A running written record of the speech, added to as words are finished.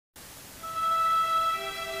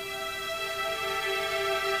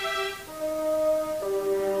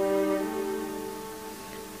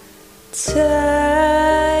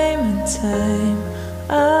Time and time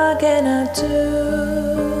again I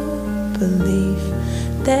do believe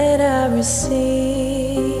that I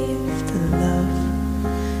received the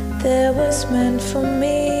love that was meant for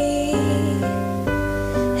me.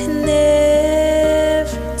 And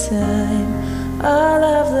every time all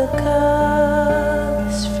of the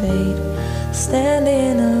colors fade,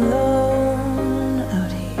 standing alone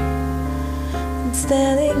out here and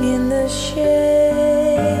standing in the shade.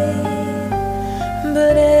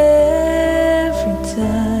 But every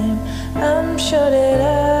time I'm sure that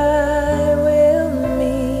I will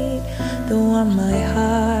meet the one my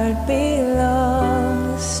heart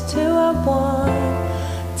belongs to. I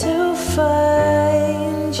want to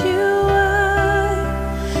find you. I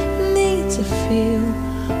need to feel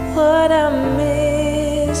what I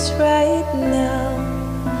miss right now,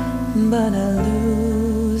 but I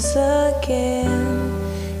lose again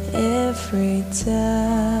every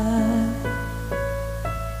time.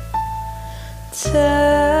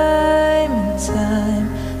 Time and time,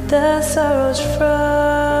 the sorrows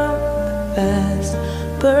from the past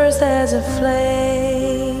burst as a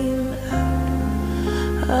flame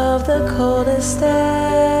out of the coldest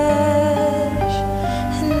ash.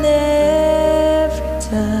 And every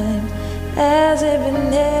time, as if it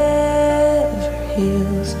never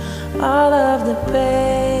heals, all of the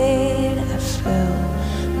pain I felt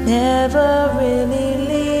never really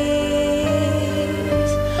leaves.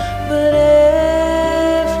 But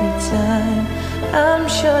I'm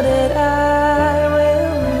sure that I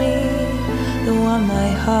will meet the one my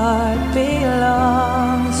heart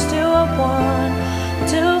belongs to. I want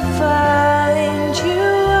to find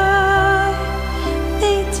you. I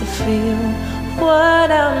need to feel what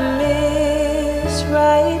I miss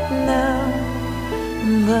right now,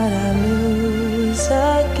 but I lose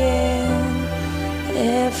again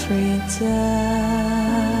every time.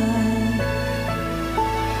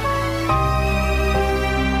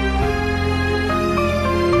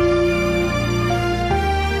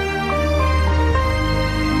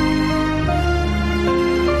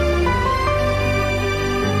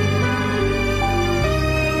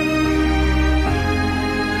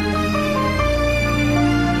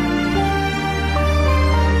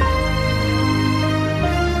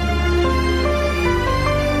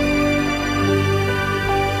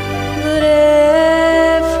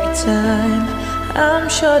 I'm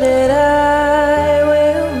sure that I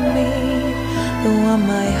will meet the one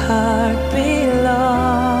my heart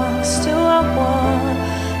belongs to. I want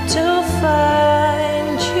to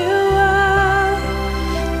find you. I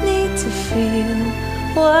need to feel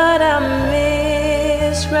what I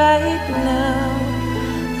miss right now,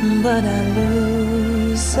 but I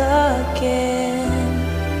lose again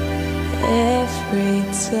every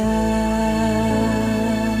time.